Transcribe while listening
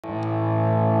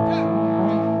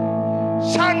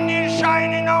Sun is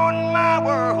shining on my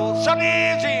world, sun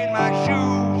is in my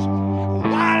shoes.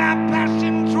 While I'm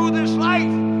passing through this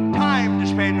life, time to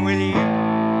spend with you.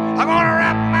 I'm gonna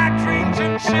wrap my dreams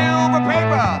in silver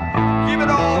paper, give it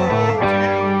all to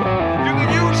you. You can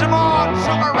use them on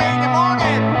summer rainy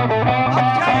morning.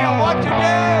 I'll tell you what to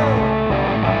do.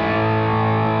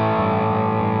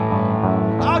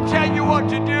 I'll tell you what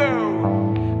to do.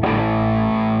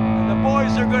 And the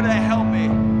boys are gonna help me.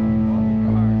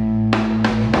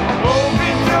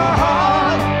 Open your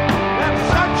heart, let the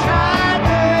sun shine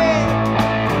in.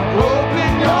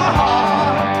 Open your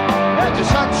heart, let the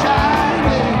sun shine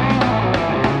in.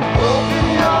 Open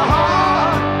your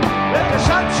heart, let the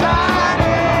sun shine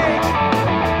in.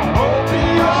 Open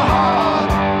your heart,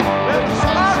 let the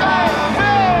sun shine in.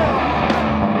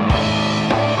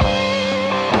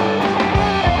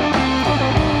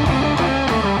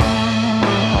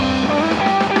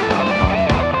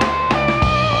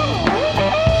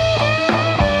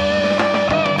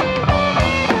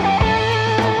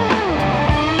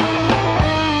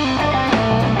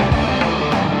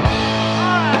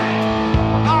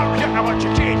 I want you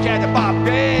to change that, Bobby.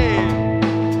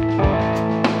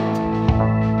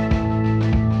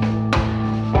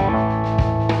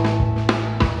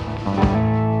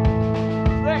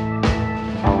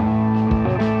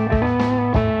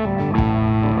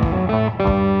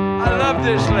 I love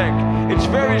this lick. It's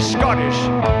very Scottish.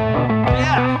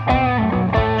 Yeah.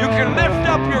 You can lift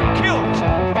up your kilt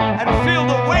and feel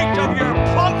the weight of your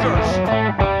plunkers.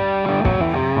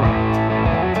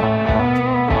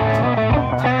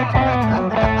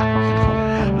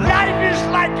 Life is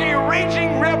like a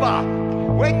raging river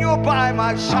when you're by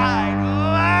my side.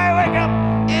 I wake up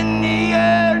in the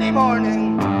early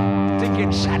morning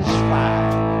thinking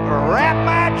satisfied. Wrap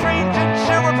my dreams in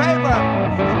silver paper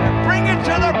and bring it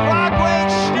to the Broadway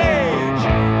stage.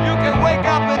 You can wake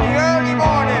up in the early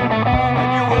morning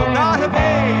and you will not have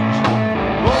aged.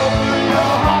 Open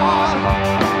your heart,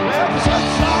 let the sun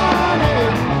shine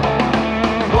in.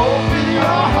 Open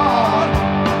your heart,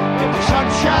 let the sun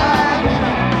shine in.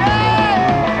 Yeah!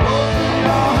 Open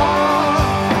your heart,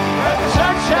 let the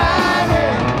sun shine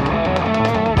in.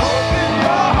 Open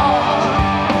your heart,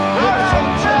 let the sun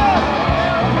shine in.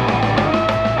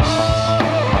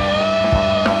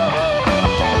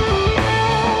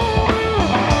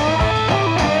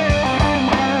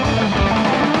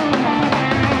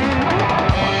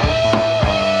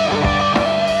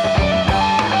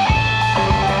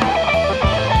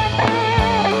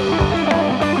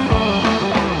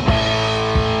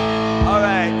 All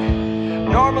right.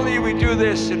 Normally we do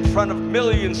this in front of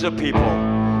millions of people,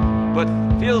 but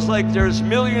feels like there's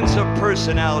millions of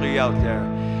personality out there.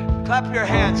 Clap your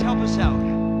hands, help us out.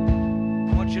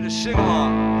 I want you to sing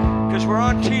along, because we're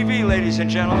on TV, ladies and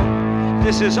gentlemen.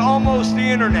 This is almost the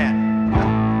internet.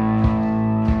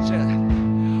 Say it.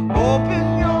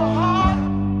 Open your heart,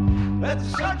 let the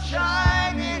sun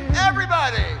shine in.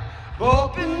 Everybody,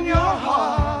 open your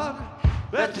heart,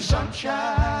 let the sun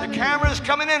shine. The camera's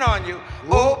coming in on you.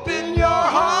 Open your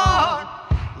heart,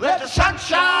 let the sun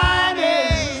shine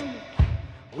in.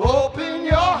 Open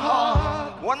your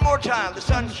heart. One more time, the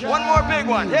sun. One more big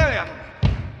one. Here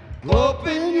we go.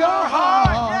 Open your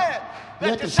heart, yeah.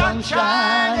 Let the sun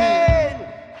shine in.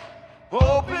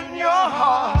 Open your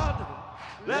heart,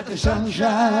 let the sun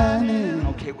shine in.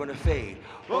 Okay, we're gonna fade.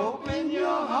 Open your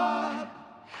heart,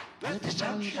 let the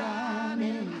sun shine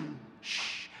in.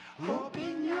 Shh.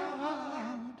 Open your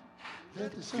heart.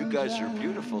 Let the sun you guys are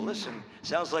beautiful. Listen,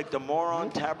 sounds like the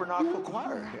Moron Tabernacle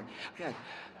Choir here. Okay.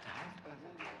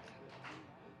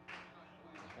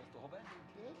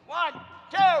 1,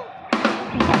 2.